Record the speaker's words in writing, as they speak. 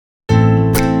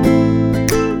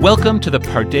Welcome to the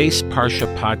Pardes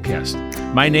Parsha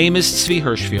podcast. My name is Tzvi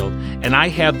Hirschfield, and I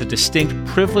have the distinct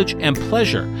privilege and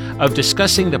pleasure of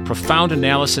discussing the profound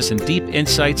analysis and deep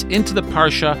insights into the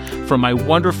Parsha from my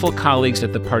wonderful colleagues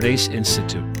at the Pardes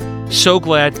Institute. So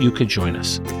glad you could join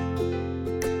us.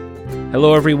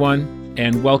 Hello, everyone,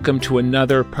 and welcome to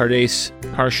another Pardes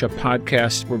Parsha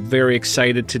podcast. We're very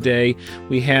excited today.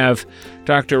 We have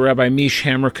Dr. Rabbi Mish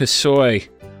Hammer-Kasoy,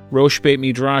 Rosh Beit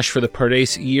Midrash for the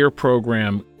Pardes Year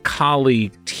Program,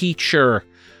 colleague, teacher,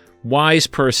 wise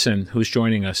person who's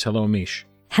joining us. Hello, Mish.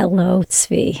 Hello,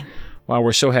 Tzvi. Wow,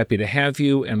 we're so happy to have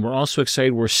you, and we're also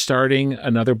excited we're starting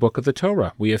another book of the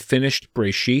Torah. We have finished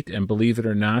Breshit, and believe it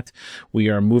or not, we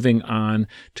are moving on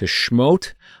to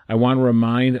Shemot. I want to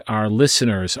remind our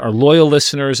listeners, our loyal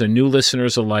listeners and new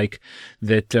listeners alike,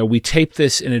 that we tape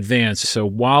this in advance. So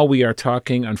while we are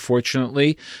talking,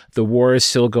 unfortunately, the war is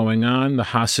still going on. The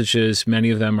hostages, many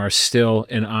of them are still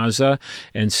in Gaza.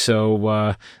 And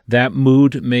so that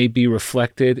mood may be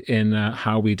reflected in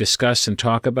how we discuss and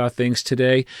talk about things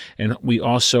today. And we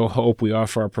also hope, we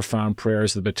offer our profound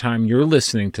prayers that by the time you're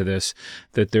listening to this,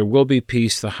 that there will be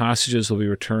peace, the hostages will be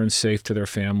returned safe to their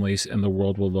families, and the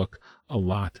world will look a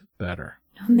lot better.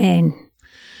 Amen.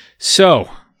 So,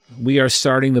 we are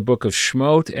starting the book of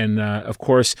Shemot, and of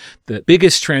course, the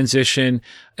biggest transition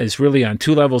is really on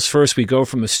two levels. First, we go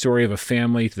from the story of a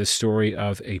family to the story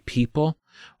of a people,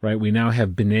 right? We now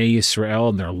have Bnei Yisrael,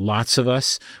 and there are lots of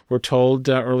us, we're told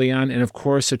early on, and of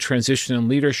course, a transition in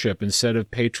leadership. Instead of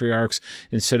patriarchs,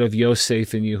 instead of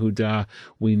Yosef and Yehuda,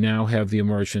 we now have the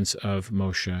emergence of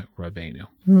Moshe Rabbeinu.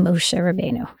 Moshe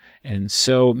Rabbeinu. And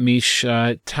so, Mish,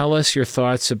 tell us your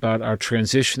thoughts about our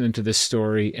transition into this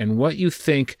story and what you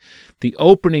think the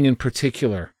opening in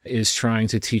particular is trying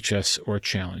to teach us or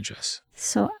challenge us.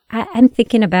 So I'm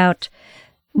thinking about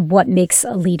what makes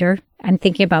a leader. I'm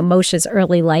thinking about Moshe's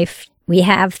early life. We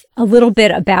have a little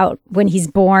bit about when he's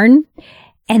born,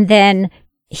 and then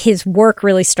his work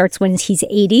really starts when he's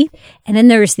 80. And then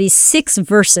there's these 6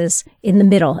 verses in the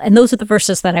middle. And those are the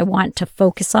verses that I want to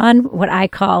focus on, what I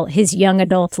call his young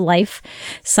adult life.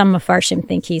 Some Mefarshim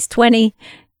think he's 20.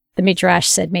 The Midrash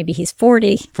said maybe he's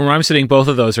 40. From where I'm sitting, both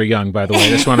of those are young, by the way. I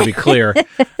just want to be clear.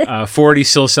 40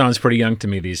 still sounds pretty young to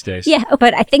me these days. Yeah,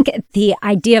 but I think the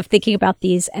idea of thinking about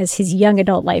these as his young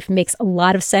adult life makes a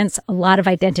lot of sense, a lot of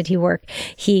identity work.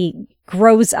 He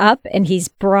grows up and he's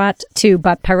brought to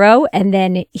Bat Paro, and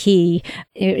then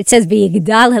it says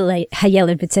V'yigdal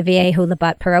hayeled b'tzeveyehu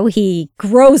lebat Paro. He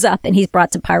grows up and he's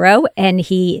brought to Paro, and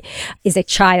he is a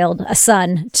child, a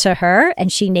son to her,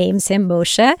 and she names him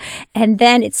Moshe. And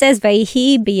then it says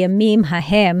Vayihi b'yamim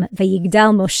hahem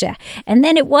v'yigdal Moshe. And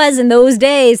then it was in those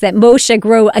days that Moshe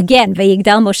grew again,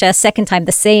 V'yigdal Moshe, a second time,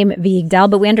 the same V'yigdal,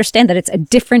 but we understand that it's a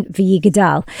different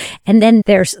V'yigdal. And then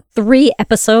there's 3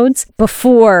 episodes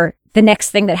before the next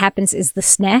thing that happens is the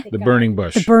sneh. The burning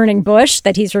bush. The burning bush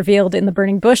that he's revealed in the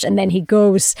burning bush. And then he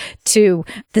goes to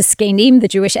the Skenim, the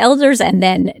Jewish elders, and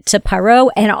then to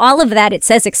Paro. And all of that, it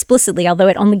says explicitly, although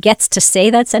it only gets to say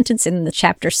that sentence in the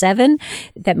chapter 7,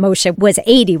 that Moshe was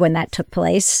 80 when that took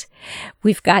place.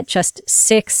 We've got just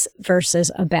 6 verses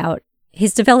about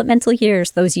his developmental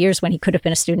years, those years when he could have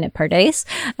been a student at Pardes.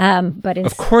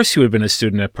 Of course he would have been a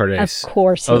student at Pardes. Of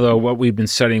course. Although what we've been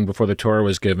studying before the Torah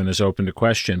was given is open to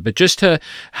question. But just to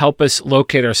help us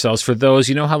locate ourselves, for those,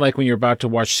 you know how like when you're about to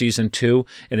watch season 2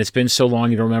 and it's been so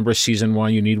long you don't remember season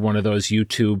 1, you need one of those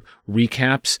YouTube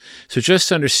recaps. So just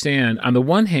to understand, on the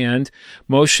one hand,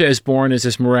 Moshe is born as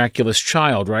this miraculous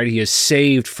child, right? He is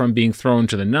saved from being thrown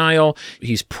to the Nile.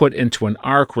 He's put into an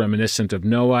ark reminiscent of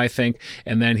Noah, I think.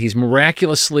 And then he's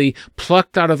miraculously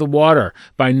plucked out of the water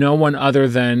by no one other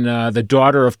than the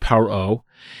daughter of Paro.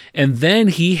 And then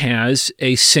he has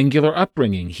a singular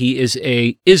upbringing. He is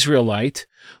an Israelite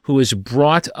who is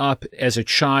brought up as a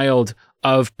child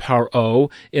of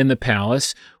Paro in the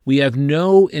palace. We have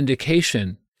no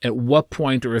indication at what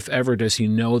point or if ever does he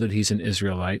know that he's an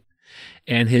Israelite.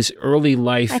 And his early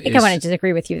life I think I want to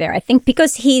disagree with you there. I think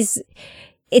because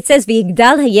it says, V'yigdal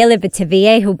hayeled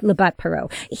b'tzeveyehu lebat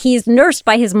Paro. He's nursed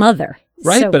by his mother.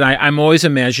 Right, but I'm always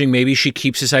imagining maybe she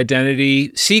keeps his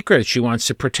identity secret. She wants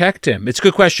to protect him. It's a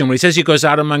good question. When he says he goes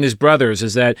out among his brothers,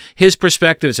 is that his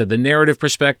perspective? Is that the narrative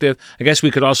perspective? I guess we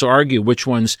could also argue which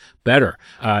one's better,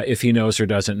 if he knows or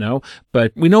doesn't know.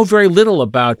 But we know very little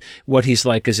about what he's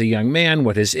like as a young man,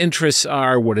 what his interests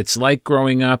are, what it's like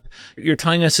growing up. You're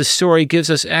telling us the story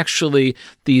gives us actually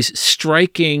these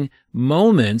striking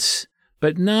moments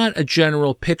but not a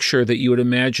general picture that you would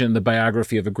imagine the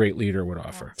biography of a great leader would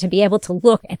offer. To be able to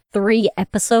look at 3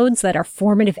 episodes that are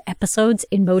formative episodes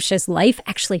in Moshe's life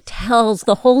actually tells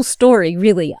the whole story,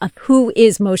 really, of who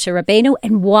is Moshe Rabbeinu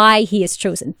and why he is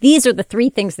chosen. These are the 3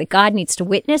 things that God needs to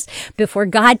witness before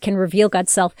God can reveal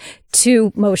God's self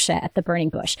to Moshe at the burning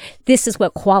bush. This is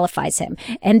what qualifies him.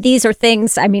 And these are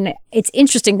things, I mean, it's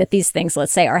interesting that these things,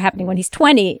 let's say, are happening when he's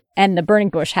 20 and the burning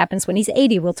bush happens when he's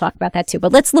 80. We'll talk about that too.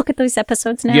 But let's look at those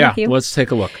episodes now with you. Yeah, let's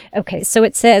take a look. Okay, so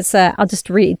it says, I'll just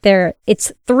read there.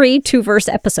 It's 3 2-verse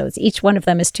episodes. Each one of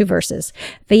them is 2 verses.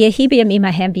 V'yehi b'yamim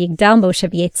hahem v'yigdal Moshe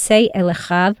v'yetzei el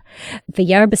achav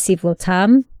v'yar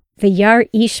b'sivlotam v'yar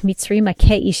ish mitzri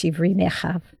makeh ish ivri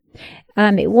mechav.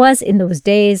 It was in those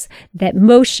days that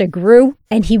Moshe grew,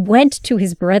 and he went to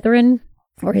his brethren,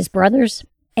 or his brothers,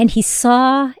 and he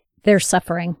saw their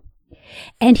suffering.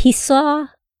 And he saw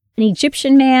an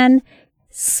Egyptian man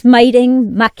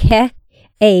smiting Makeh,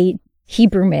 a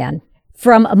Hebrew man,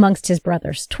 from amongst his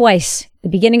brothers. Twice, the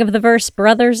beginning of the verse,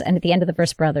 brothers, and at the end of the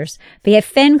verse, brothers.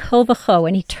 V'yefen cho v'cho,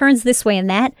 and he turns this way and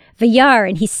that. V'yar,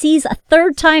 and he sees a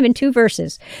 3rd time in 2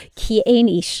 verses, ki ein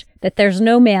ish, that there's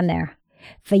no man there.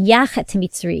 V'yach et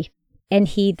mitzri, and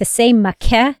he, the same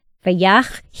makeh,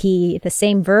 v'yach, he, the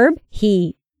same verb,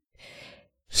 he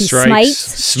strikes.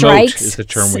 Smote is the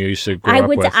term we used to grow up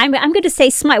with. I'm going to say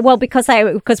smite. Well, because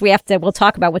we have to. We'll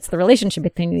talk about what's the relationship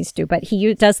between these 2. But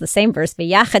he does the same verse.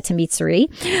 V'yachet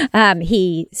mitzri.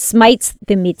 He smites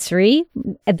the mitzri,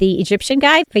 the Egyptian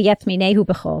guy. V'yet minehu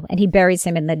b'chol, and he buries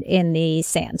him in the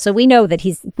sand. So we know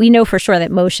for sure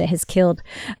that Moshe has killed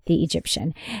the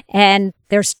Egyptian. And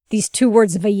there's these 2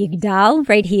 words, v'yigdal,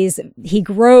 right? He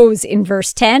grows in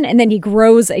verse 10, and then he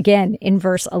grows again in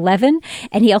verse 11,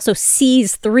 and he also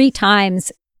sees 3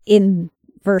 times in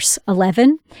verse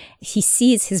 11. He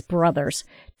sees his brothers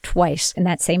twice in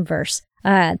that same verse.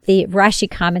 The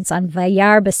Rashi comments on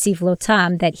Vayar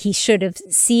b'sivlotam that he should have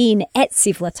seen et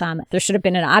sivlotam. There should have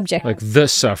been an object. Like the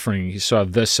suffering. He saw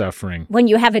the suffering. When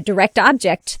you have a direct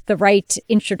object, the right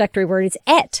introductory word is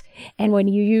et. And when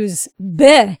you use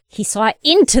be, he saw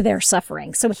into their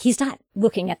suffering. So he's not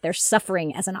looking at their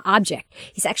suffering as an object.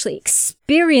 He's actually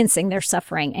experiencing their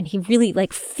suffering. And he really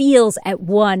feels at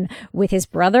one with his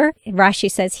brother. Rashi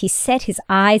says he set his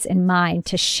eyes and mind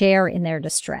to share in their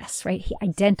distress, right? He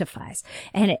identifies.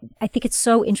 And I think it's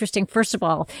so interesting. First of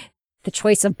all, the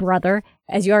choice of brother,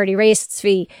 as you already raised,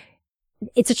 Tzvi,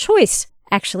 it's a choice,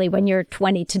 actually, when you're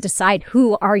 20 to decide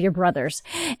who are your brothers.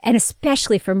 And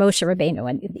especially for Moshe Rabbeinu.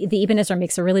 And the Ibn Ezra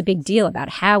makes a really big deal about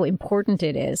how important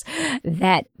it is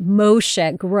that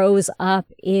Moshe grows up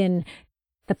in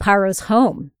the Paro's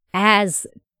home as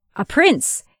a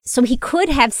prince. So he could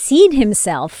have seen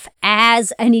himself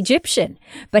as an Egyptian,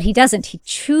 but he doesn't. He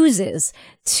chooses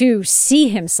to see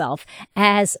himself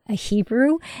as a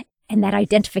Hebrew, and that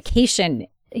identification,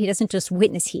 he doesn't just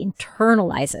witness, he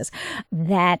internalizes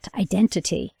that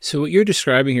identity. So what you're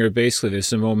describing here, basically,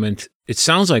 there's a moment, it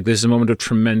sounds like there's a moment of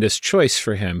tremendous choice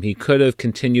for him. He could have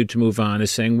continued to move on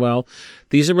as saying, well,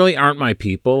 these really aren't my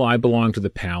people. I belong to the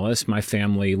palace. My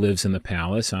family lives in the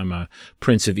palace. I'm a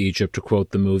prince of Egypt, to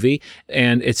quote the movie.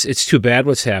 And it's too bad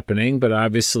what's happening, but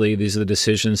obviously these are the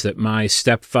decisions that my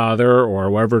stepfather, or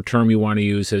whatever term you want to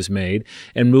use, has made,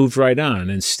 and moved right on.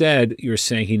 Instead, you're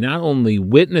saying he not only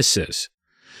witnesses,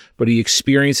 but he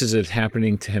experiences it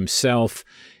happening to himself,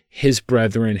 his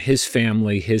brethren, his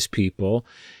family, his people.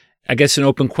 I guess an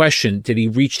open question, did he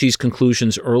reach these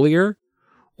conclusions earlier?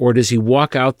 Or does he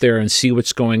walk out there and see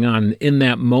what's going on? In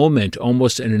that moment,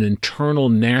 almost in an internal,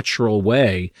 natural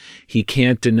way, he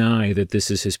can't deny that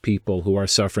this is his people who are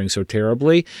suffering so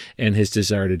terribly, and his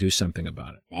desire to do something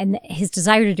about it. And his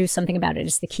desire to do something about it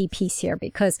is the key piece here,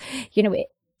 because,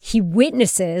 he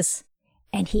witnesses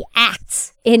and he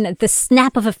acts in the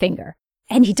snap of a finger.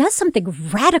 And he does something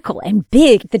radical and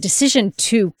big, the decision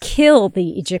to kill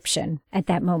the Egyptian at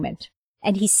that moment.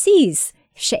 And he sees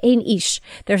she'ein ish,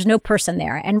 there's no person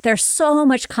there. And there's so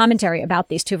much commentary about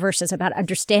these 2 verses about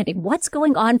understanding what's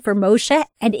going on for Moshe,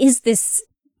 and is this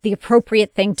the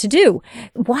appropriate thing to do?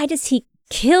 Why does he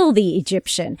kill the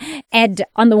Egyptian? And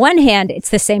on the one hand, it's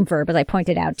the same verb, as I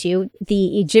pointed out to you.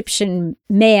 The Egyptian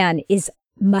man is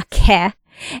makeh,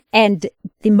 and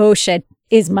the Moshe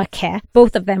is makeh.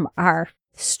 Both of them are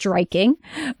striking,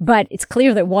 but it's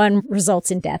clear that one results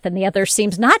in death and the other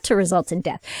seems not to result in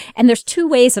death. And there's 2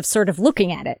 ways of sort of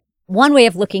looking at it. One way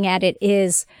of looking at it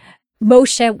is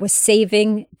Moshe was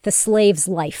saving the slave's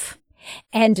life,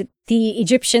 and the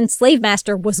Egyptian slave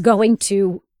master was going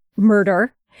to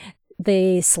murder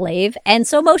the slave. And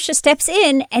so Moshe steps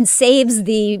in and saves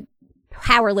the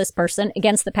powerless person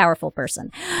against the powerful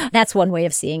person. That's one way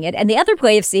of seeing it. And the other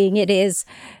way of seeing it is,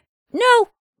 no,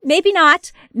 maybe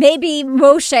not. Maybe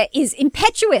Moshe is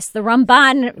impetuous. The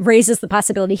Ramban raises the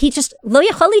possibility. He just, lo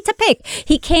yachol litapek.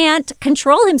 He can't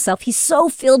control himself. He's so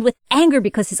filled with anger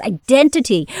because his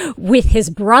identity with his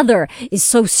brother is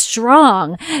so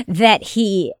strong that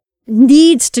he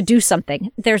needs to do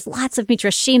something. There's lots of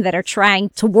midrashim that are trying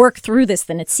to work through this.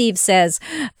 The Netziv says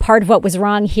part of what was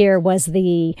wrong here was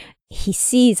he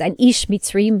sees an ish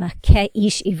mitzri makeh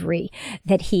ish ivri,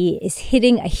 that he is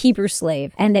hitting a Hebrew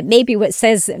slave, and that maybe what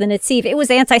says the Netziv, it was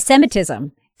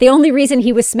anti-Semitism. The only reason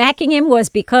he was smacking him was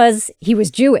because he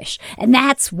was Jewish. And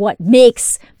that's what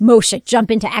makes Moshe jump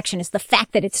into action, is the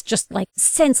fact that it's just like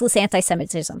senseless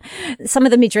anti-Semitism. Some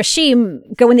of the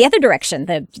midrashim go in the other direction.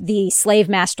 The slave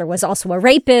master was also a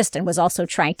rapist and was also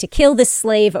trying to kill this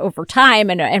slave over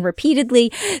time and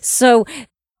repeatedly. So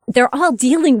they're all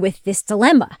dealing with this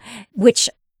dilemma, which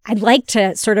I'd like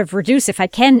to sort of reduce, if I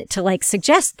can, to like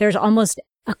suggest there's almost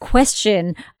a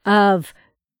question of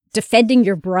defending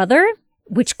your brother,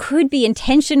 which could be in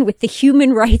tension with the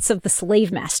human rights of the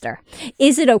slave master.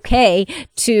 Is it okay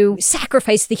to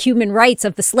sacrifice the human rights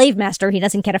of the slave master? He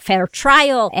doesn't get a fair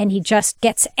trial and he just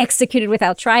gets executed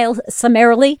without trial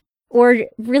summarily. Or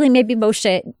really maybe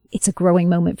Moshe, it's a growing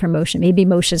moment for Moshe. Maybe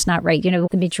Moshe's not right. You know,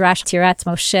 the Midrash Tirat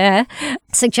Moshe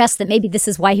suggests that maybe this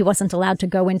is why he wasn't allowed to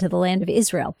go into the land of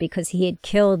Israel, because he had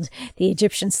killed the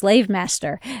Egyptian slave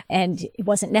master and it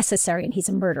wasn't necessary and he's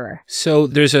a murderer. So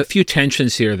there's a few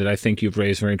tensions here that I think you've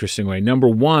raised in a very interesting way. Number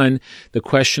one, the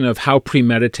question of how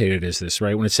premeditated is this,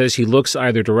 right? When it says he looks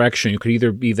either direction, it could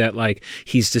either be that like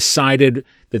he's decided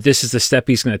that this is the step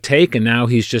he's going to take, and now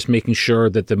he's just making sure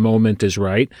that the moment is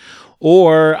right.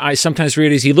 Or I sometimes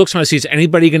read as he looks around and sees, is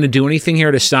anybody going to do anything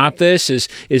here to stop this? Is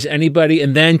anybody,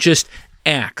 and then just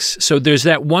acts. So there's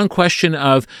that one question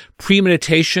of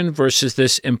premeditation versus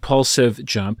this impulsive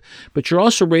jump. But you're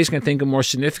also raising, I think, a more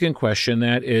significant question,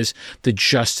 that is the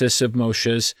justice of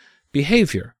Moshe's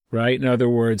behavior. Right? In other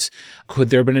words, could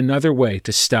there have been another way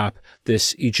to stop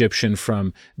this Egyptian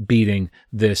from beating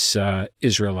this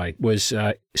Israelite? Was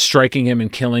striking him and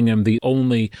killing him the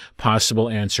only possible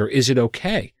answer? Is it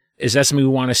okay? Is that something we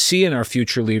want to see in our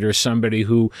future leaders, somebody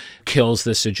who kills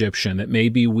this Egyptian, that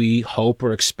maybe we hope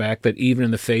or expect that even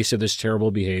in the face of this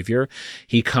terrible behavior,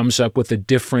 he comes up with a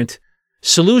different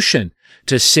solution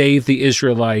to save the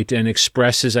Israelite and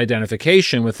express his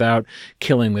identification without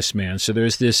killing this man? So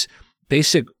there's this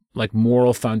basic like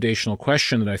moral foundational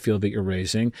question that I feel that you're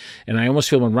raising. And I almost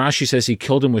feel when Rashi says he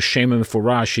killed him with Shemot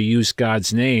Mefurash, he used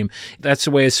God's name. That's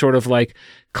the way it's sort of like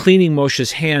cleaning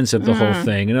Moshe's hands of the whole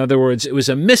thing. In other words, it was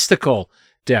a mystical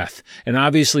death. And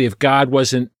obviously if God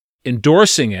wasn't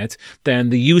endorsing it,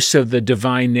 then the use of the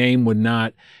divine name would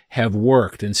not have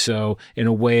worked. And so in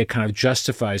a way it kind of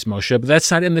justifies Moshe, but that's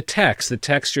not in the text. The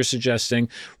text you're suggesting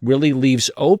really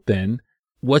leaves open,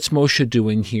 what's Moshe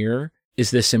doing here?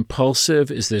 Is this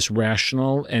impulsive? Is this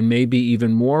rational? And maybe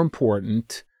even more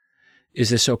important, is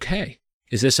this okay?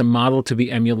 Is this a model to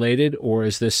be emulated, or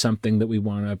is this something that we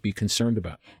want to be concerned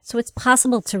about? So it's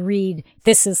possible to read,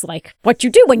 this is like what you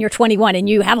do when you're 21 and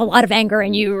you have a lot of anger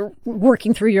and you're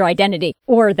working through your identity.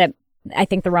 Or that I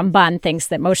think the Ramban thinks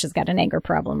that Moshe's got an anger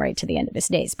problem right to the end of his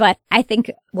days. But I think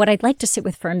what I'd like to sit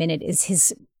with for a minute is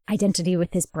his identity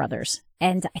with his brothers.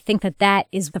 And I think that that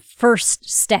is the first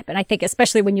step. And I think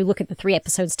especially when you look at the 3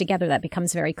 episodes together, that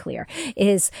becomes very clear,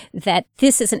 is that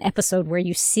this is an episode where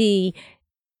you see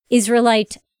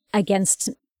Israelite against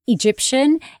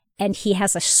Egyptian, and he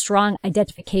has a strong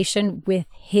identification with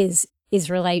his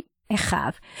Israelite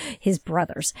Echav, his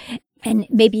brothers. And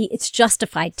maybe it's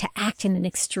justified to act in an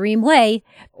extreme way,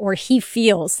 or he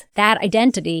feels that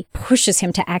identity pushes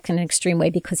him to act in an extreme way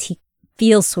because he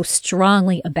feels so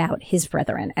strongly about his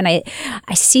brethren. And I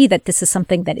see that this is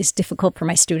something that is difficult for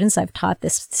my students. I've taught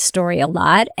this story a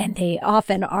lot, and they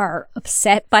often are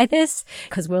upset by this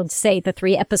because we'll say the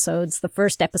 3 episodes. The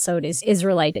first episode is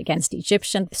Israelite against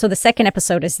Egyptian. So the second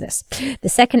episode is this. The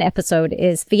second episode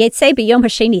is V'yetzei b'yom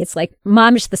hasheni. It's like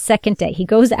mamish the second day. He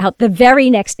goes out the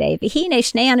very next day. V'hine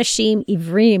shnei anashim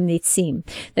ivrim nitzim.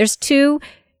 There's 2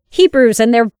 Hebrews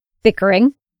and they're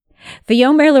bickering.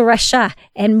 V'yomer l'rasha,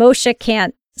 and Moshe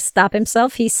can't stop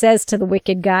himself. He says to the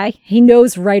wicked guy, he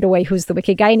knows right away who's the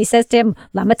wicked guy, and he says to him,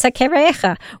 Lama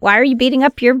takerecha, why are you beating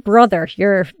up your brother,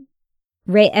 your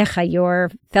re'echa, your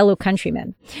fellow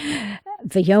countryman?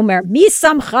 V'yomer, mi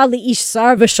samcha li'ish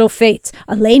sar v'shofet,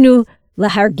 aleinu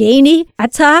lahargeni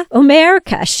ata omer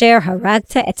ka'asher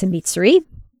haragta et mitzri.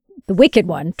 The wicked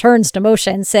one turns to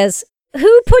Moshe and says,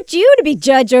 who put you to be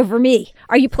judge over me?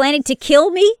 Are you planning to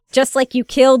kill me just like you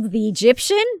killed the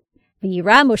Egyptian?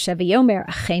 V'yira Moshe v'yomer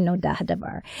achay noda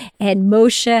hadavar. And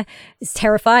Moshe is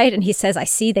terrified, and he says, I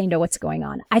see they know what's going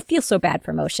on. I feel so bad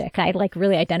for Moshe. I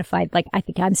really identified, I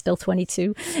think I'm still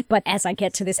 22. But as I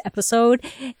get to this episode,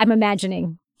 I'm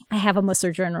imagining I have a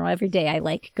Musar journal every day.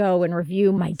 I go and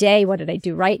review my day. What did I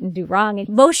do right and do wrong? And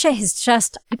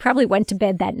Moshe he probably went to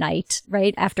bed that night,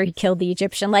 right? After he killed the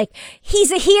Egyptian.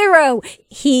 He's a hero.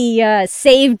 He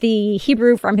saved the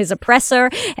Hebrew from his oppressor,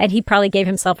 and he probably gave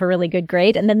himself a really good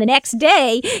grade. And then the next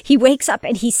day he wakes up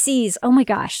and he sees, oh my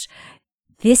gosh,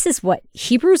 this is what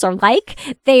Hebrews are like.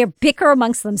 They bicker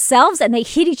amongst themselves and they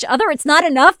hit each other. It's not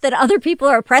enough that other people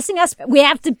are oppressing us. We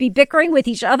have to be bickering with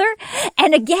each other.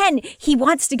 And again, he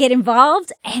wants to get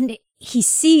involved, and he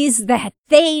sees that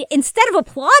they, instead of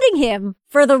applauding him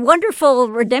for the wonderful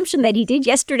redemption that he did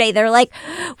yesterday, they're like,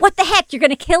 what the heck? You're going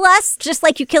to kill us just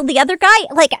like you killed the other guy?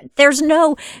 There's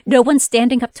no one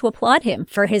standing up to applaud him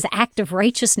for his act of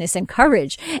righteousness and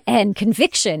courage and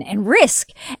conviction and risk.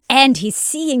 And he's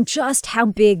seeing just how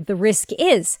big the risk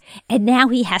is. And now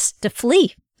he has to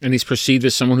flee. And he's perceived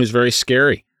as someone who's very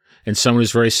scary and someone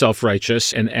who's very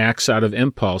self-righteous and acts out of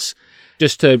impulse.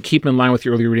 Just to keep in line with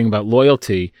your earlier reading about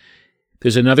loyalty,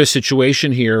 there's another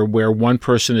situation here where one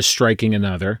person is striking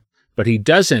another, but he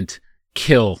doesn't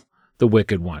kill the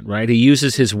wicked one, right? He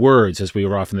uses his words, as we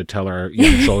were often to tell our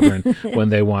young children when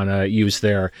they want to use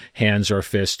their hands or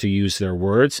fists, to use their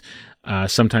words.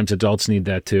 Sometimes adults need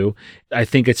that too. I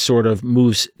think it sort of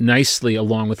moves nicely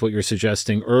along with what you're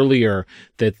suggesting earlier,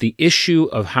 that the issue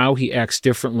of how he acts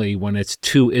differently when it's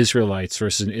two Israelites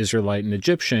versus an Israelite and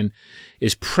Egyptian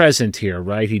is present here,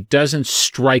 right? He doesn't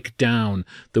strike down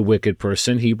the wicked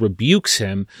person. He rebukes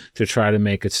him to try to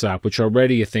make it stop, which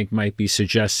already I think might be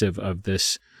suggestive of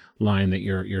this line that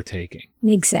you're taking.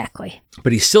 Exactly.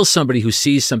 But he's still somebody who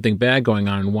sees something bad going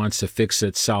on and wants to fix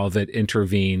it, solve it,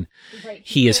 intervene. Right.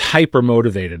 He is hyper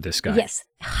motivated, this guy. Yes,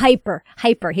 hyper.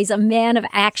 He's a man of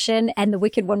action, and the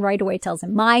wicked one right away tells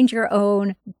him, mind your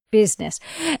own business.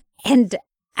 And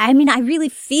I really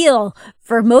feel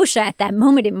for Moshe at that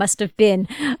moment, it must have been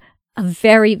a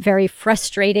very, very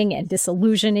frustrating and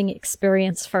disillusioning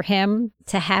experience for him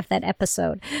to have that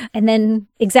episode. And then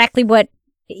exactly what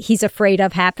he's afraid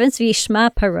of happens. V'yishma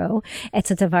Paro et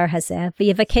hadavar hazeh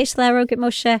v'yivakesh laharog et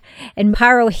Moshe. And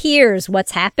Paro hears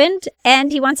what's happened,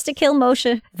 and he wants to kill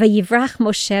Moshe. V'yivrach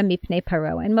Moshe mipnei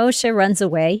Paro. And Moshe runs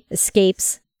away,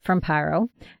 escapes from Paro.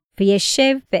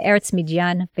 V'yeshev be'eretz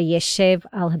Midyan v'yeshev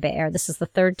al ha'be'er. This is the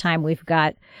third time we've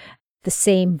got the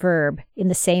same verb in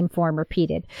the same form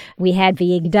repeated. We had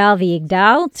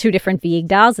v'yigdal, two different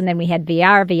v'yigdals, and then we had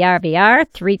v'yar,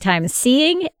 3 times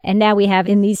seeing, and now we have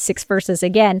in these 6 verses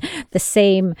again the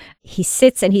same, he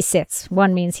sits and he sits.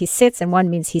 One means he sits and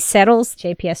one means he settles.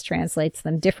 JPS translates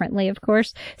them differently, of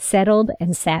course. Settled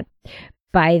and sat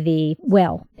by the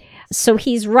well. So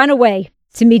he's run away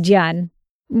to Midyan,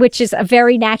 which is a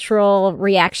very natural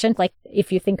reaction. Like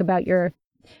if you think about your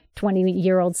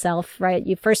 20-year-old self, right?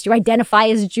 You identify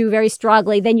as a Jew very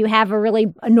strongly, then you have a really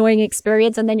annoying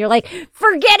experience, and then you're like,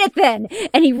 forget it then.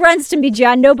 And he runs to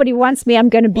Midyan. Nobody wants me. I'm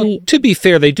going to be... Well, to be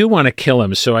fair, they do want to kill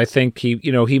him, so I think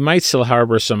he might still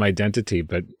harbor some identity,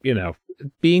 but,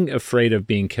 being afraid of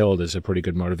being killed is a pretty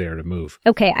good motivator to move.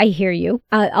 Okay, I hear you.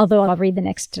 Although I'll read the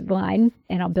next line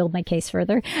and I'll build my case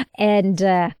further. And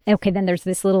okay, then there's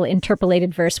this little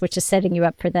interpolated verse which is setting you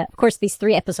up for that. Of course, these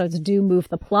 3 episodes do move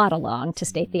the plot along. To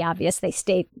state the obvious, they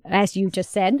state, as you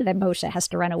just said, that Moshe has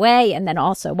to run away, and then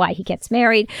also why he gets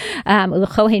married.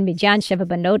 U'lechohen midyan sheva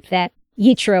banot, that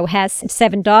Yitro has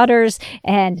 7 daughters,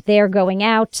 and they're going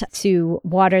out to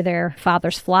water their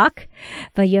father's flock.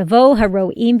 Vayavo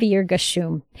haroim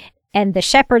v'yirgashum. And the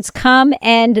shepherds come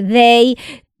and they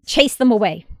chase them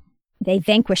away. They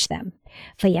vanquish them.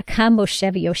 Vayakam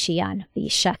Moshe v'yoshian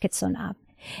v'yishak et sonam.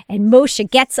 And Moshe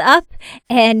gets up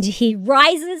and he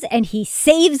rises and he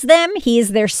saves them. He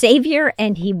is their savior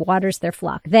and he waters their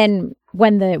flock. Then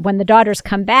when the daughters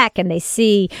come back and they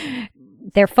see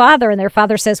their father, and their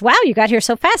father says, wow, you got here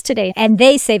so fast today. And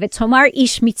they say, V'tomar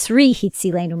ish mitzri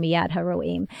hitzilenu miyad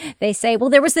haroim. They say,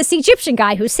 well, there was this Egyptian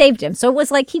guy who saved him. So it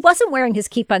was like he wasn't wearing his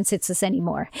kippah tzitzis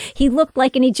anymore. He looked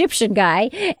like an Egyptian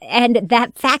guy. And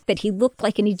that fact that he looked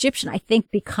like an Egyptian, I think,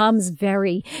 becomes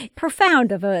very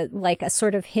profound of a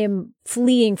sort of him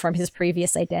fleeing from his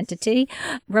previous identity.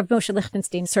 Rav Moshe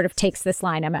Lichtenstein sort of takes this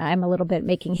line. I'm a little bit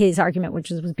making his argument, which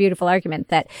was a beautiful argument,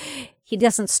 that he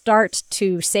doesn't start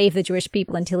to save the Jewish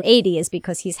people until 80 is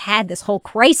because he's had this whole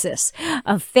crisis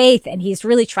of faith and he's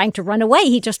really trying to run away.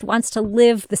 He just wants to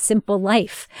live the simple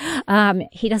life.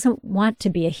 He doesn't want to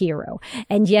be a hero.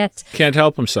 And yet... Can't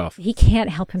help himself. He can't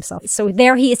help himself. So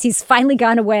there he is. He's finally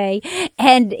gone away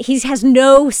and he has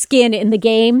no skin in the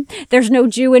game. There's no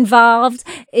Jew involved.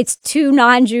 It's two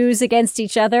non-Jews against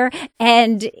each other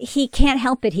and he can't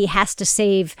help it. He has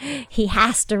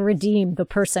to redeem the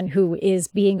person who is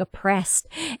being oppressed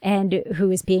and who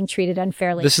is being treated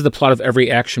unfairly. This is the plot of every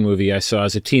action movie I saw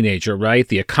as a teenager, right?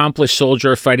 The accomplished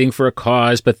soldier fighting for a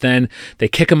cause, but then they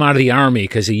kick him out of the army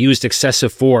because he used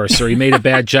excessive force or he made a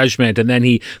bad judgment, and then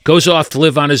he goes off to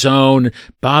live on his own,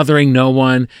 bothering no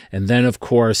one. And then, of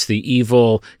course, the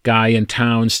evil guy in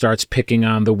town starts picking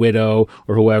on the widow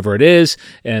or whoever it is,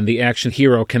 and the action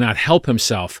hero cannot help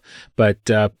himself, but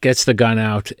gets the gun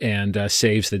out and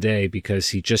saves the day because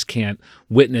he just can't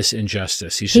witness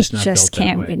injustice. He's just not built that way. He just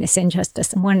can't witness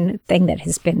injustice. And one thing that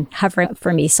has been hovering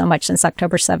for me so much since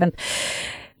October 7th,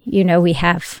 we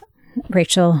have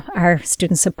Rachel, our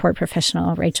student support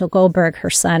professional, Rachel Goldberg, her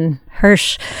son,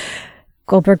 Hirsch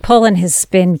Goldberg-Polin, has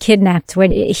been kidnapped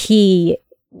when he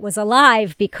was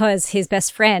alive because his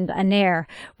best friend, Aner,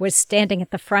 was standing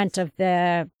at the front of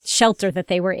the shelter that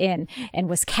they were in and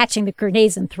was catching the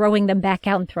grenades and throwing them back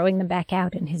out and throwing them back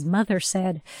out. And his mother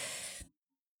said,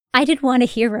 I didn't want a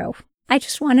hero. I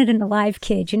just wanted an alive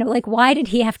kid. Why did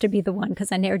he have to be the one?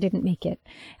 Because Aner didn't make it.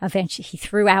 Eventually, he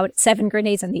threw out 7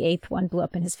 grenades and the 8th one blew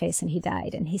up in his face and he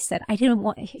died. And he said, I didn't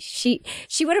want, she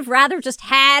would have rather just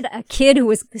had a kid who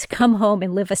was come home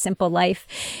and live a simple life.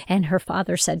 And her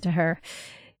father said to her,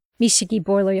 Misha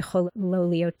gibor lo yachol lo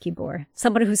liot gibor.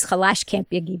 Someone who's chalash can't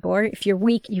be a gibor. If you're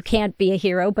weak, you can't be a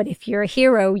hero. But if you're a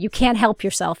hero, you can't help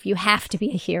yourself. You have to be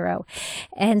a hero.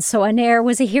 And so Aner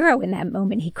was a hero in that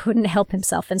moment. He couldn't help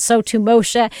himself. And so to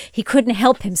Moshe, he couldn't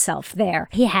help himself there.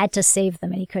 He had to save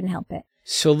them and he couldn't help it.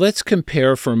 So let's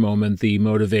compare for a moment the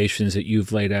motivations that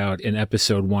you've laid out in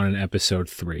episode 1 and episode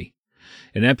 3.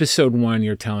 In episode 1,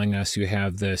 you're telling us you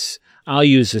have this, I'll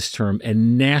use this term, a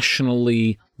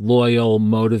nationally loyal,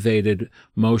 motivated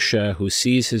Moshe who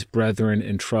sees his brethren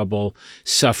in trouble,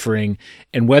 suffering,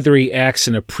 and whether he acts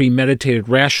in a premeditated,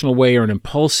 rational way or an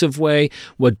impulsive way,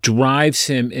 what drives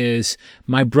him is,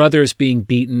 my brother is being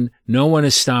beaten, no one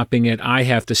is stopping it, I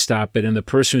have to stop it, and the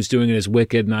person who's doing it is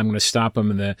wicked, and I'm going to stop him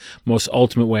in the most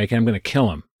ultimate way I can. I'm going to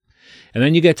kill him. And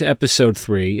then you get to episode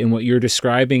 3, and what you're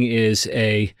describing is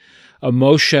a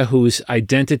Moshe whose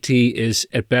identity is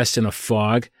at best in a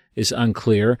fog, is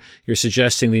unclear. You're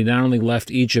suggesting that he not only left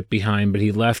Egypt behind, but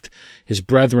he left his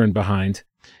brethren behind,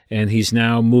 and he's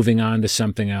now moving on to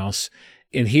something else.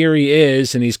 And here he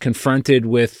is, and he's confronted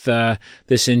with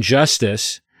this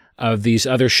injustice of these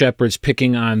other shepherds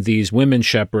picking on these women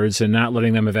shepherds and not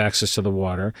letting them have access to the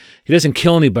water. He doesn't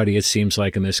kill anybody, it seems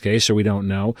like, in this case, or we don't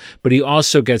know, but he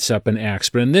also gets up and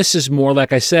acts. But in this is more,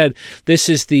 like I said, this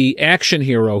is the action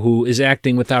hero who is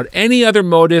acting without any other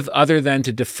motive other than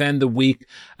to defend the weak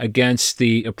against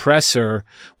the oppressor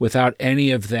without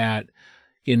any of that,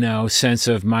 sense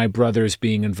of my brothers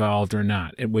being involved or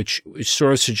not, which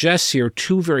sort of suggests here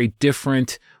 2 very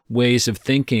different ways of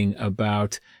thinking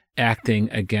about acting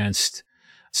against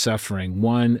suffering.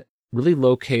 One really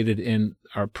located in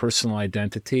our personal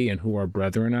identity and who our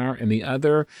brethren are, and the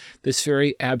other, this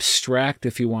very abstract,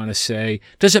 if you want to say,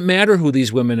 doesn't matter who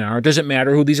these women are, doesn't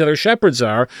matter who these other shepherds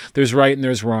are, there's right and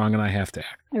there's wrong, and I have to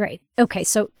act. Right. Okay,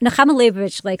 so Nechama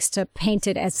Leibovich likes to paint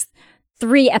it as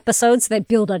 3 episodes that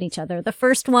build on each other. The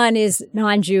first one is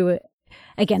non-Jew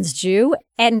against Jew,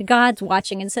 and God's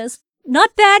watching and says,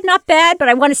 not bad, but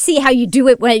I want to see how you do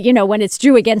it when it's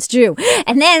Jew against Jew.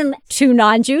 And then 2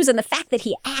 non-Jews, and the fact that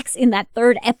he acts in that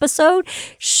 3rd episode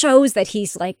shows that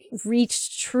he's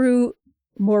reached true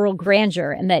moral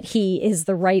grandeur and that he is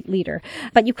the right leader.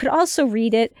 But you could also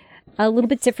read it a little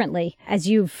bit differently, as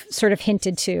you've sort of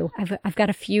hinted to. I've got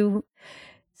a few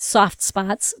soft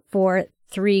spots for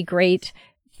 3 great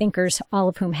thinkers, all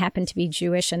of whom happen to be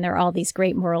Jewish, and they're all these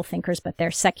great moral thinkers, but they're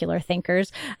secular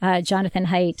thinkers. Jonathan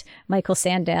Haidt, Michael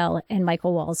Sandel, and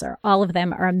Michael Walzer. All of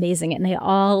them are amazing, and they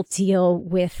all deal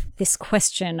with this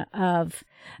question of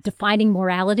defining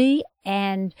morality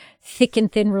and thick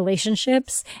and thin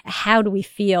relationships. How do we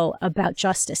feel about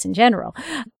justice in general?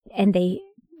 And they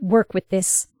work with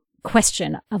this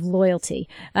question of loyalty.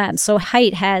 So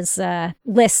Haidt has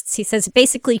lists. He says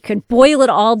basically you can boil it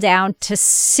all down to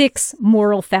 6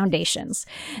 moral foundations.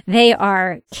 They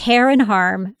are care and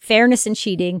harm, fairness and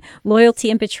cheating, loyalty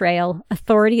and betrayal,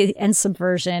 authority and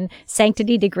subversion,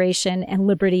 sanctity, degradation, and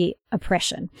liberty,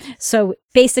 oppression. So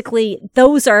basically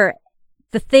those are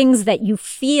the things that you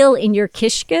feel in your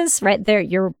kishkas, right?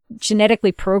 You're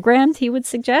genetically programmed, he would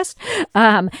suggest,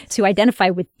 to identify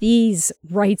with these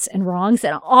rights and wrongs.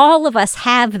 And all of us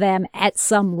have them at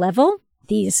some level.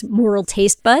 These moral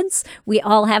taste buds, we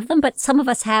all have them, but some of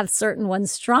us have certain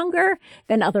ones stronger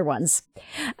than other ones.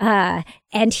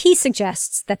 And he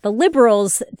suggests that the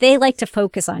liberals, they like to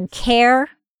focus on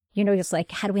care. You know, just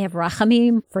like, how do we have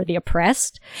rachamim for the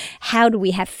oppressed? How do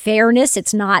we have fairness?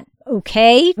 It's not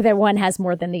okay that one has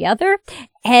more than the other.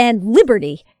 And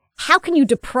liberty. How can you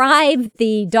deprive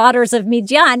the daughters of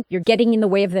Midian? You're getting in the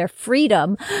way of their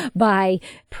freedom by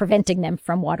preventing them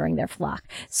from watering their flock.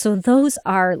 So those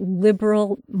are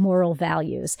liberal moral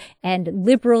values, and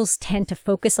liberals tend to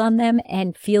focus on them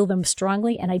and feel them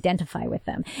strongly and identify with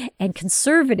them. And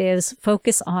conservatives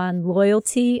focus on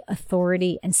loyalty,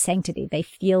 authority, and sanctity. They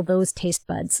feel those taste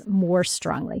buds more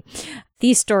strongly.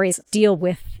 These stories deal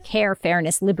with care,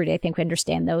 fairness, liberty. I think we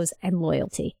understand those, and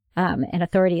loyalty. And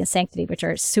authority and sanctity, which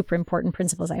are super important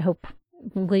principles. I hope.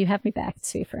 Will you have me back,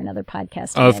 Tzvi, for another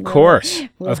podcast? Of course.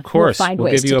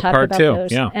 We'll give you a part two.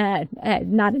 Those. Yeah.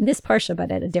 Not in this parsha,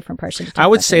 but at a different parsha. I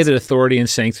would say that authority and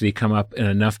sanctity come up in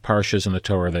enough parshas in the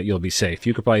Torah that you'll be safe.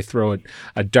 You could probably throw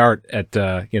a dart at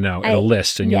a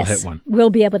list and you'll hit one.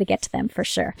 We'll be able to get to them for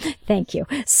sure. Thank you.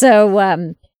 So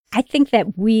I think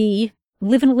that we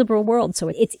live in a liberal world, so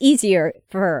it's easier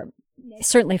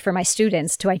certainly for my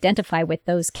students to identify with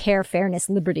those care, fairness,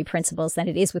 liberty principles than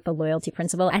it is with the loyalty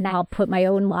principle. And I'll put my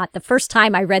own lot. The first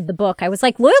time I read the book, I was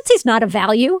like, loyalty's not a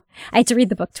value. I had to read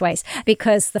the book twice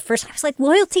because the first time I was like,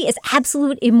 loyalty is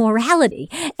absolute immorality.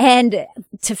 And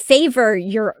to favor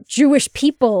your Jewish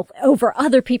people over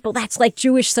other people, that's like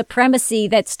Jewish supremacy.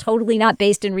 That's totally not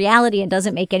based in reality and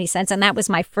doesn't make any sense. And that was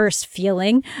my first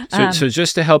feeling. So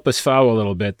just to help us follow a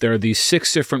little bit, there are these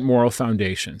 6 different moral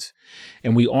foundations.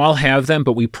 And we all have them,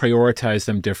 but we prioritize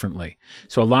them differently.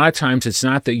 So a lot of times it's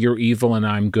not that you're evil and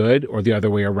I'm good or the other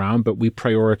way around, but we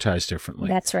prioritize differently.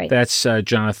 That's right. That's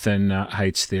Jonathan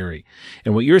Haidt's theory.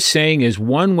 And what you're saying is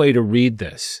one way to read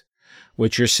this,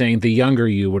 which you're saying the younger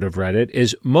you would have read it,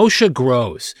 is Moshe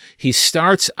grows. He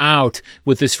starts out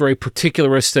with this very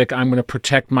particularistic, I'm going to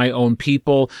protect my own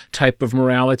people type of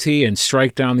morality and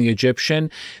strike down the Egyptian.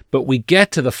 But we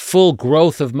get to the full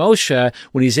growth of Moshe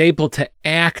when he's able to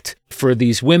act for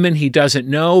these women he doesn't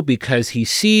know because he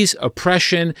sees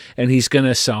oppression and he's going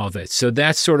to solve it. So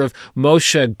that's sort of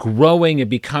Moshe growing and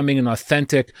becoming an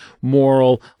authentic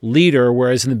moral leader,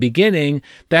 whereas in the beginning,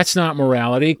 that's not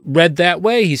morality. Read that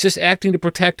way, he's just acting to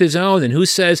protect his own. And who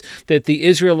says that the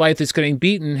Israelite that's getting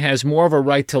beaten has more of a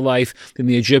right to life than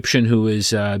the Egyptian who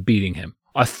is beating him?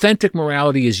 Authentic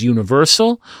morality is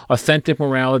universal. Authentic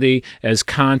morality, as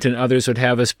Kant and others would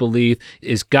have us believe,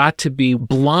 is got to be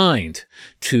blind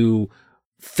to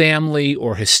family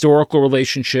or historical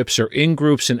relationships or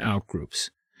in-groups and out-groups.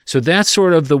 So that's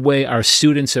sort of the way our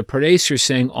students at Pardes, you're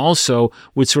saying, also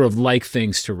would sort of like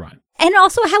things to run. And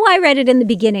also how I read it in the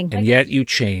beginning. And yet you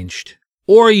changed.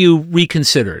 Or you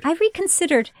reconsidered. I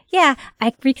reconsidered. Yeah,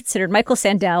 I reconsidered. Michael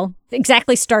Sandel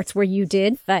exactly starts where you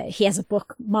did. He has a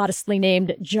book modestly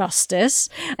named Justice.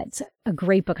 It's a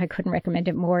great book. I couldn't recommend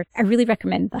it more. I really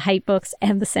recommend the Haidt books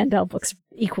and the Sandel books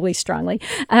equally strongly.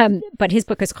 But his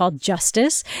book is called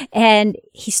Justice. And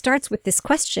he starts with this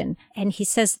question. And he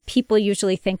says people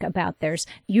usually think about there's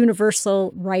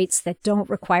universal rights that don't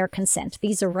require consent.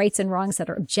 These are rights and wrongs that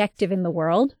are objective in the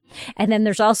world. And then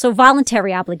there's also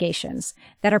voluntary obligations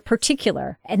that are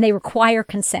particular and they require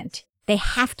consent. They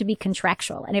have to be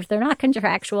contractual. And if they're not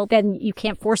contractual, then you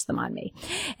can't force them on me.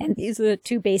 And these are the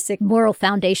 2 basic moral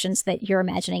foundations that you're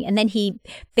imagining. And then he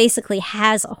basically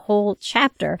has a whole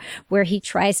chapter where he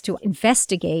tries to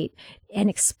investigate and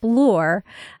explore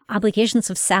obligations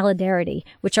of solidarity,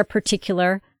 which are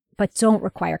particular but don't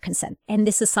require consent. And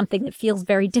this is something that feels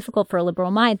very difficult for a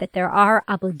liberal mind, that there are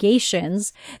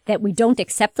obligations that we don't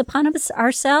accept upon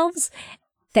ourselves,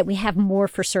 that we have more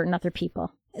for certain other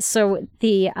people. So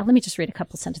let me just read a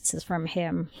couple sentences from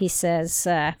him. He says,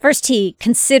 first he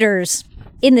considers,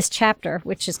 in this chapter,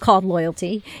 which is called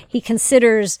Loyalty, he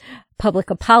considers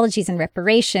public apologies and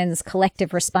reparations,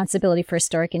 collective responsibility for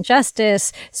historic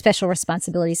injustice, special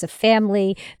responsibilities of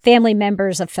family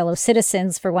members of fellow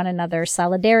citizens for one another,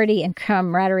 solidarity and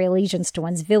camaraderie, allegiance to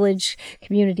one's village,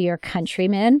 community, or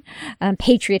countrymen,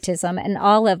 patriotism, and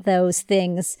all of those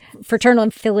things, fraternal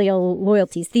and filial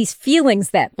loyalties, these feelings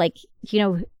that,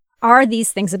 are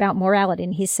these things about morality?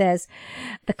 And he says,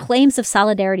 the claims of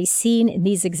solidarity seen in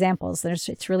these examples,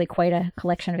 it's really quite a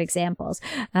collection of examples,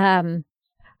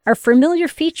 are familiar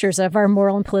features of our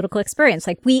moral and political experience.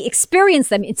 Like, we experience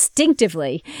them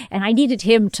instinctively, and I needed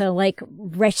him to like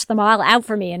wrench them all out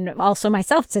for me, and also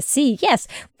myself to see, yes,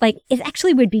 like it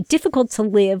actually would be difficult to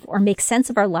live or make sense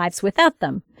of our lives without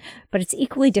them, but it's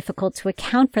equally difficult to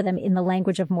account for them in the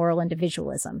language of moral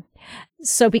individualism.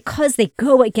 So because they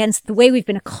go against the way we've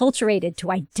been acculturated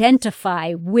to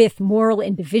identify with moral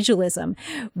individualism,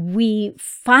 we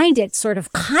find it sort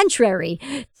of contrary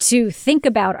to think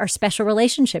about our special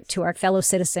relationship to our fellow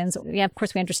citizens. Yeah, of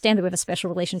course, we understand that we have a special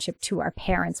relationship to our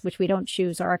parents, which we don't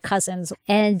choose, or our cousins,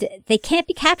 and they can't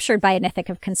be captured by an ethic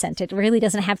of consent. It really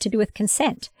doesn't have to do with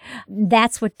consent.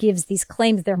 That's what gives these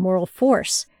claims their moral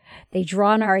force. They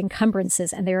draw on our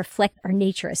encumbrances, and they reflect our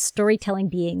nature as storytelling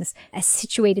beings, as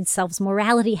situated selves.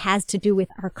 Morality has to do with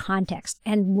our context,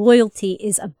 and loyalty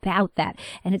is about that,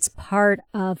 and it's part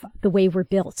of the way we're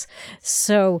built.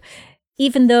 So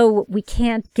even though we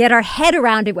can't get our head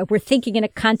around it when we're thinking in a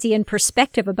Kantian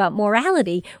perspective about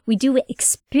morality, we do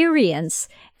experience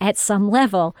at some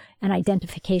level an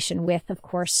identification with, of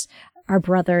course, our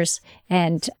brothers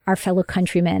and our fellow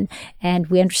countrymen. And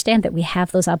we understand that we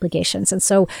have those obligations. And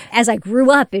so as I grew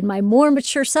up in my more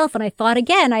mature self and I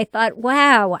thought,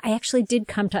 wow, I actually did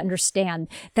come to understand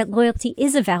that loyalty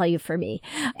is a value for me.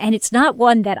 And it's not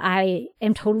one that I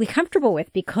am totally comfortable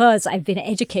with because I've been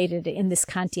educated in this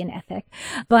Kantian ethic,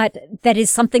 but that is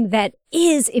something that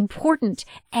is important.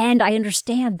 And I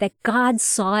understand that God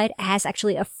saw it as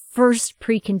actually a first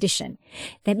precondition,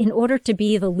 that in order to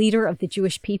be the leader of the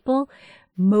Jewish people,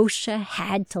 Moshe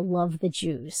had to love the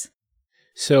Jews.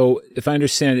 So if I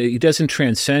understand it, he doesn't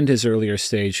transcend his earlier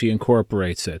stage, he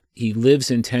incorporates it. He lives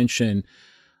in tension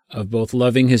of both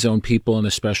loving his own people in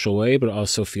a special way, but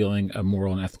also feeling a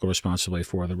moral and ethical responsibility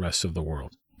for the rest of the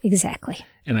world. Exactly.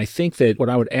 And I think that what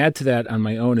I would add to that on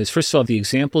my own is, first of all, the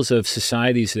examples of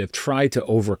societies that have tried to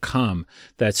overcome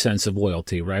that sense of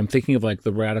loyalty, right? I'm thinking of like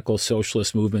the radical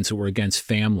socialist movements that were against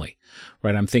family,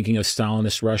 right? I'm thinking of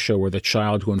Stalinist Russia, where the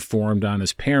child who informed on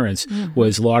his parents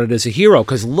was lauded as a hero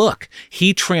because, look,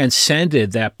 he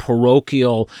transcended that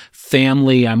parochial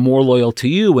family, I'm more loyal to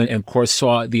you, and of course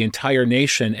saw the entire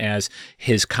nation as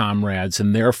his comrades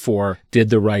and therefore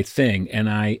did the right thing. And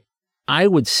I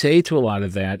would say to a lot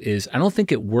of that is, I don't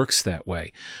think it works that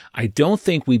way. I don't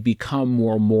think we become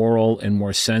more moral and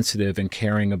more sensitive and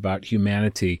caring about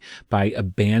humanity by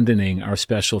abandoning our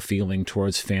special feeling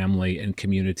towards family and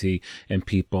community and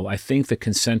people. I think the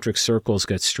concentric circles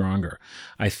get stronger.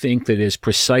 I think that it is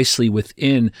precisely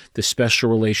within the special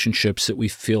relationships that we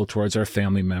feel towards our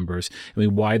family members, and we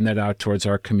widen that out towards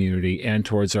our community and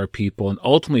towards our people and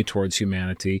ultimately towards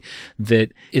humanity,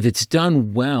 that if it's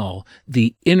done well,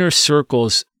 the inner circles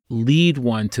lead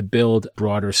one to build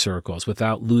broader circles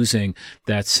without losing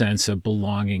that sense of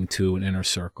belonging to an inner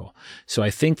circle. So I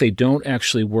think they don't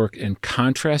actually work in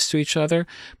contrast to each other,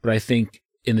 but I think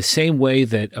in the same way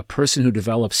that a person who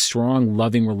develops strong,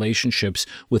 loving relationships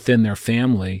within their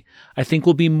family, I think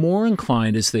will be more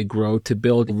inclined as they grow to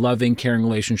build loving, caring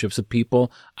relationships with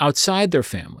people outside their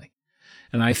family.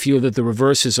 And I feel that the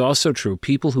reverse is also true.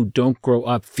 People who don't grow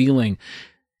up feeling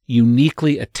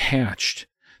uniquely attached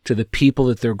to the people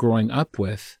that they're growing up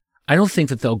with, I don't think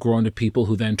that they'll grow into people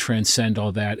who then transcend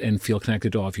all that and feel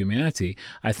connected to all of humanity.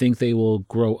 I think they will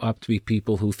grow up to be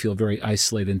people who feel very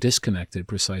isolated and disconnected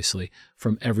precisely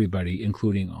from everybody,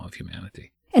 including all of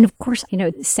humanity. And of course,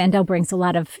 Sandel brings a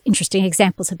lot of interesting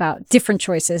examples about different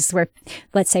choices where,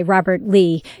 let's say, Robert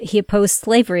Lee, he opposed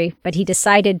slavery, but he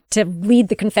decided to lead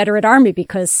the Confederate Army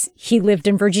because he lived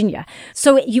in Virginia.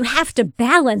 So you have to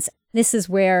balance. This is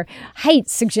where Haidt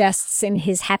suggests in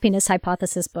his Happiness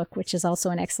Hypothesis book, which is also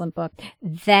an excellent book,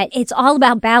 that it's all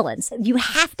about balance. You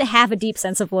have to have a deep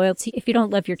sense of loyalty. If you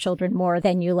don't love your children more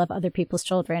than you love other people's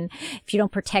children, if you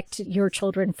don't protect your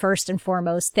children first and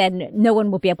foremost, then no one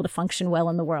will be able to function well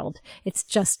in the world. It's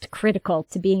just critical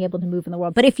to being able to move in the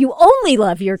world. But if you only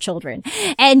love your children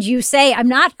and you say, I'm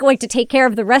not going to take care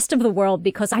of the rest of the world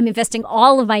because I'm investing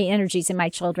all of my energies in my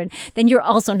children, then you're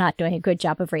also not doing a good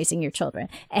job of raising your children.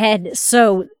 And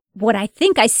so what I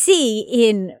think I see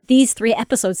in these 3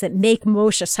 episodes that make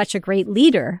Moshe such a great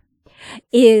leader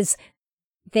is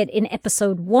that in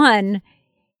episode 1,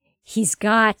 he's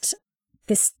got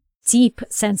this deep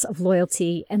sense of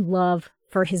loyalty and love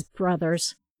for his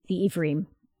brothers, the Ivrim.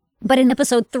 But in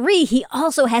episode 3, he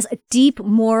also has a deep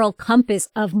moral compass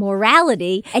of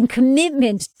morality and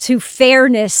commitment to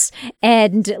fairness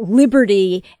and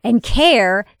liberty and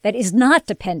care that is not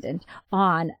dependent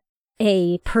on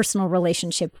a personal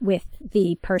relationship with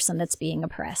the person that's being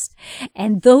oppressed.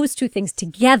 And those 2 things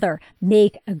together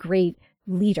make a great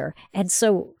leader. And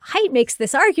so Haidt makes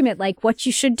this argument like what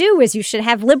you should do is you should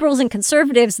have liberals and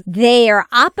conservatives. They are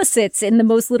opposites in the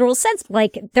most literal sense.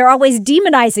 Like they're always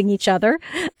demonizing each other,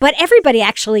 but everybody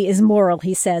actually is moral,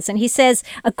 he says. And he says,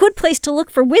 a good place to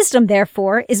look for wisdom,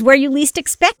 therefore, is where you least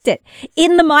expect it,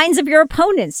 in the minds of your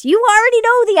opponents. You already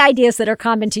know the ideas that are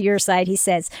common to your side, he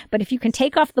says. But if you can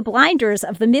take off the blinders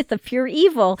of the myth of pure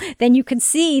evil, then you can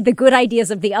see the good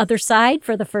ideas of the other side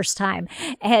for the first time.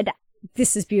 And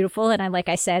this is beautiful. And like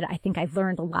I said, I think I've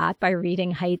learned a lot by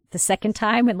reading Haidt the second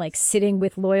time and like sitting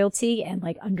with loyalty and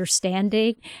like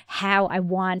understanding how I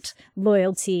want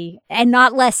loyalty and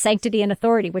not less sanctity and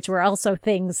authority, which were also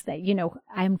things that, you know,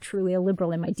 I'm truly a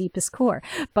liberal in my deepest core.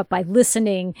 But by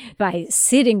listening, by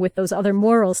sitting with those other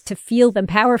morals to feel them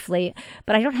powerfully,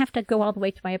 but I don't have to go all the way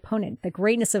to my opponent. The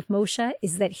greatness of Moshe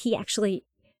is that he actually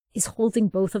is holding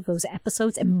both of those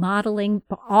episodes and modeling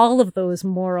all of those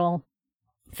moral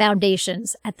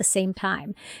foundations at the same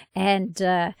time. And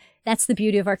that's the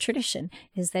beauty of our tradition,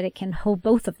 is that it can hold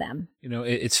both of them. You know,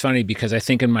 it's funny because I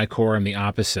think in my core I'm the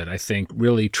opposite. I think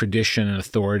really tradition and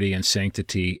authority and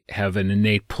sanctity have an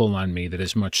innate pull on me that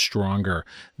is much stronger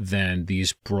than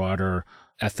these broader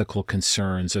ethical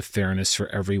concerns of fairness for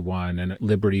everyone and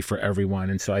liberty for everyone.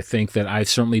 And so I think that I've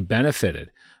certainly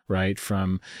benefited, right,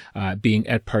 from being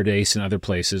at Pardes and other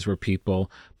places where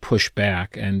people push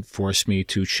back and force me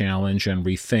to challenge and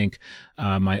rethink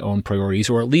my own priorities,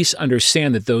 or at least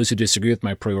understand that those who disagree with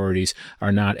my priorities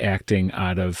are not acting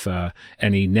out of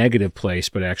any negative place,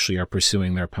 but actually are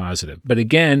pursuing their positive. But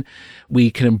again,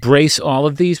 we can embrace all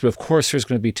of these, but of course there's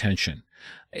going to be tension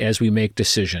as we make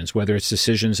decisions, whether it's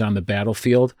decisions on the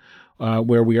battlefield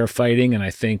where we are fighting. And I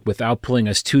think without pulling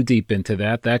us too deep into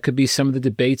that, that could be some of the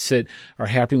debates that are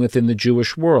happening within the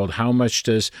Jewish world. How much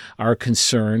does our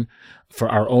concern for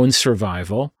our own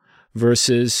survival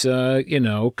versus,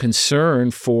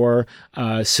 concern for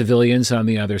civilians on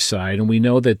the other side? And we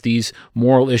know that these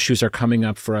moral issues are coming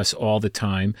up for us all the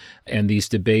time, and these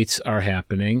debates are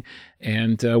happening.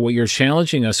 And what you're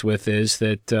challenging us with is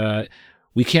that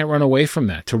we can't run away from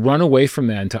that. To run away from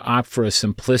that and to opt for a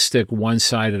simplistic,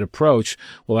 one-sided approach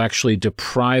will actually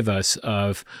deprive us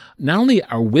of not only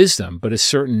our wisdom, but a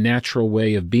certain natural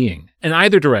way of being. In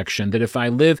either direction, that if I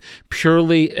live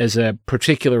purely as a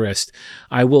particularist,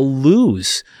 I will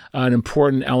lose an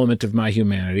important element of my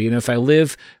humanity. And if I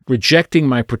live rejecting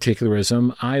my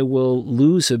particularism, I will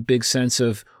lose a big sense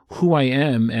of who I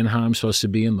am and how I'm supposed to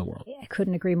be in the world. I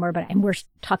couldn't agree more. And we're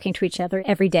talking to each other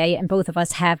every day, and both of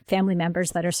us have family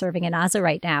members that are serving in Gaza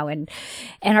right now. And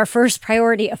our first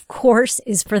priority, of course,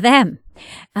 is for them.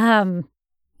 And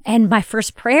my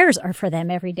first prayers are for them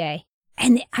every day.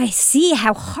 And I see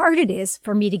how hard it is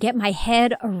for me to get my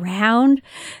head around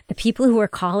the people who are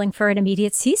calling for an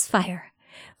immediate ceasefire.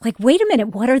 Like, wait a minute,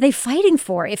 what are they fighting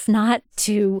for if not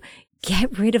to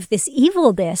get rid of this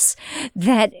evilness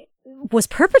that was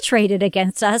perpetrated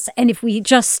against us? And if we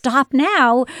just stop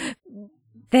now,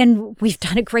 then we've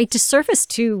done a great disservice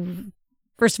to,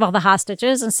 first of all, the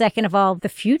hostages, and second of all, the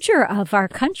future of our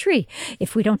country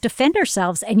if we don't defend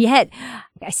ourselves. And yet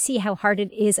I see how hard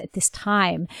it is at this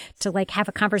time to like have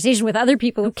a conversation with other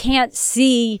people who can't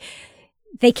see,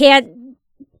 they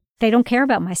don't care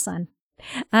about my son.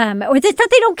 Or it's not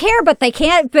they don't care, but they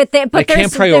can't. But they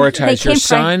can't prioritize your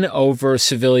son over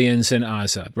civilians in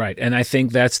Gaza, right? And I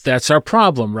think that's our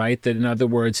problem, right? That in other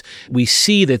words, we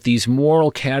see that these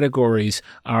moral categories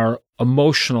are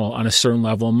emotional on a certain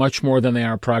level, much more than they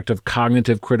are a product of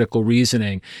cognitive critical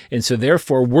reasoning. And so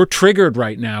therefore, we're triggered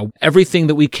right now. Everything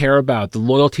that we care about, the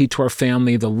loyalty to our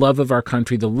family, the love of our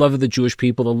country, the love of the Jewish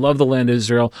people, the love of the land of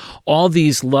Israel, all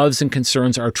these loves and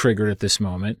concerns are triggered at this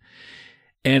moment.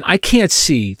 And I can't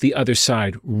see the other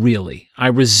side, really. I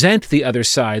resent the other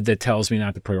side that tells me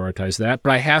not to prioritize that,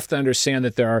 but I have to understand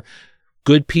that there are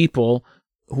good people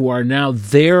who are now,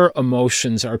 their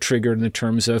emotions are triggered in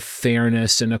terms of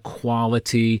fairness and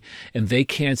equality, and they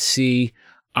can't see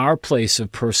our place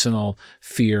of personal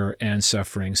fear and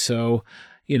suffering. So,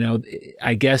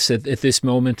 I guess at this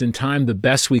moment in time, the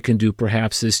best we can do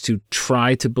perhaps is to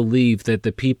try to believe that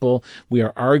the people we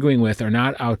are arguing with are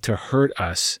not out to hurt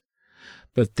us,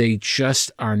 but they just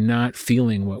are not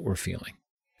feeling what we're feeling.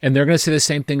 And they're going to say the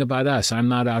same thing about us. I'm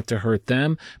not out to hurt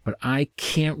them, but I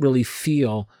can't really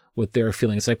feel what they're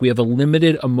feeling. It's like we have a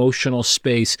limited emotional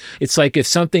space. It's like if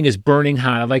something is burning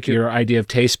hot, I like your idea of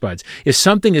taste buds. If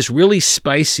something is really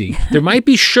spicy, there might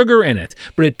be sugar in it,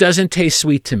 but it doesn't taste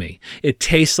sweet to me. It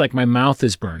tastes like my mouth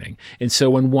is burning. And so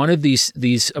when one of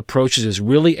these approaches is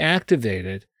really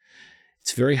activated,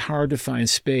 it's very hard to find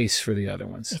space for the other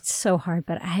ones. It's so hard,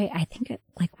 but I think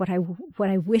like what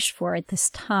I wish for at this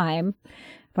time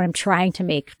what I'm trying to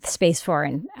make space for,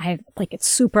 and it's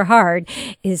super hard,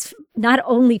 is not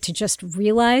only to just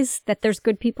realize that there's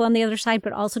good people on the other side,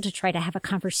 but also to try to have a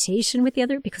conversation with the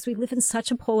other, because we live in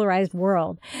such a polarized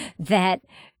world that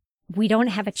we don't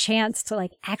have a chance to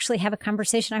actually have a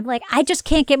conversation. I'm I just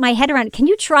can't get my head around it. Can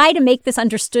you try to make this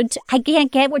understood? I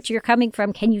can't get what you're coming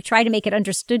from. Can you try to make it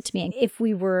understood to me? And if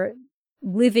we were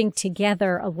living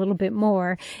together a little bit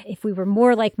more, if we were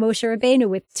more like Moshe Rabbeinu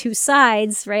with two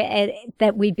sides, right, and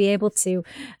that we'd be able to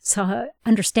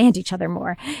understand each other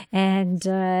more. And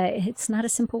it's not a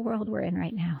simple world we're in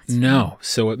right now. No.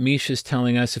 So what Misha's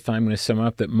telling us, if I'm going to sum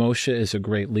up, that Moshe is a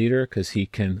great leader because he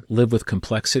can live with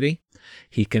complexity.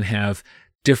 He can have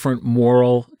different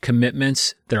moral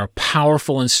commitments that are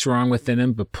powerful and strong within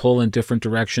him, but pull in different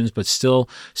directions, but still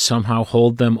somehow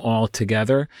hold them all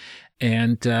together.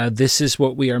 And this is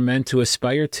what we are meant to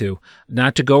aspire to,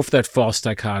 not to go for that false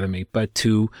dichotomy, but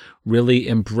to really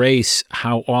embrace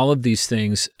how all of these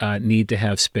things need to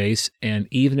have space. And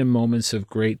even in moments of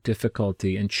great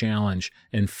difficulty and challenge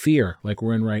and fear, like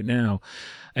we're in right now,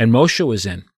 and Moshe was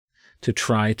in, to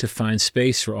try to find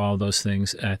space for all those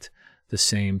things at the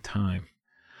same time.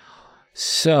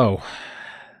 So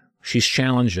she's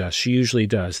challenged us. She usually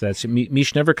does. That's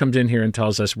Mish never comes in here and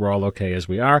tells us we're all okay as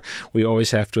we are. We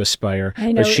always have to aspire.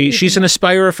 I know, but she's an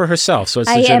aspirer for herself, so it's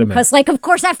legitimate. I am, because of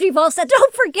course, after you've all said,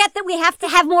 don't forget that we have to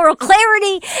have moral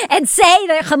clarity and say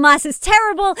that Hamas is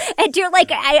terrible, and you're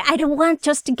I don't want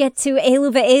just to get to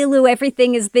Elu ve'elu,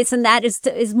 everything is this and that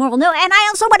is moral. No, and I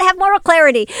also want to have moral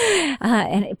clarity.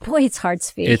 And boy, it's hard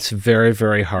speak. It's very,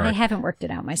 very hard. I haven't worked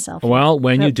it out myself. Well,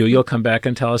 when you do, you'll come back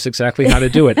and tell us exactly how to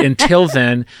do it. Until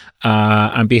then,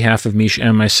 on behalf of Mish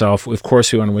and myself, of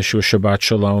course, we want to wish you a Shabbat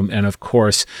Shalom, and of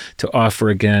course, to offer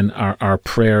again our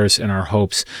prayers and our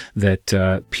hopes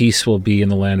that peace will be in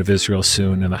the land of Israel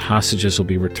soon, and the hostages will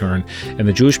be returned, and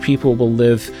the Jewish people will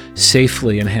live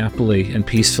safely and happily and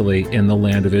peacefully in the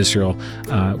land of Israel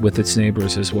with its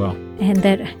neighbors as well. And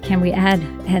that, can we add,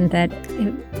 and that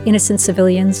innocent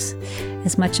civilians,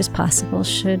 as much as possible,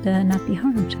 should not be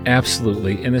harmed.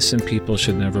 Absolutely. Innocent people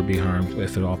should never be harmed,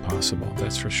 if at all possible.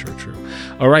 That's for sure true.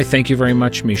 All right. Thank you very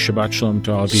much, Mish. Shabbat Shalom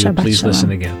to all of you. Shabbat Please Shalom.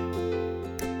 Listen again.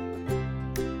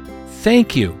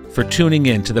 Thank you for tuning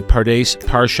in to the Pardes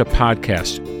Parsha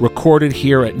podcast, recorded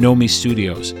here at Nomi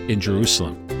Studios in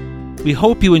Jerusalem. We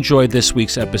hope you enjoyed this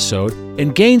week's episode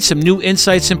and gained some new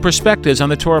insights and perspectives on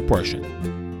the Torah portion.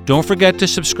 Don't forget to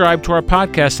subscribe to our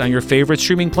podcast on your favorite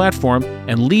streaming platform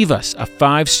and leave us a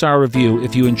 5-star review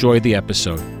if you enjoyed the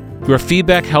episode. Your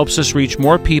feedback helps us reach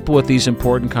more people with these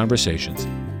important conversations.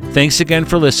 Thanks again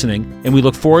for listening, and we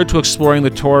look forward to exploring the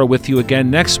Torah with you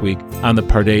again next week on the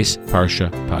Pardes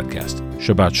Parsha podcast.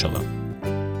 Shabbat Shalom.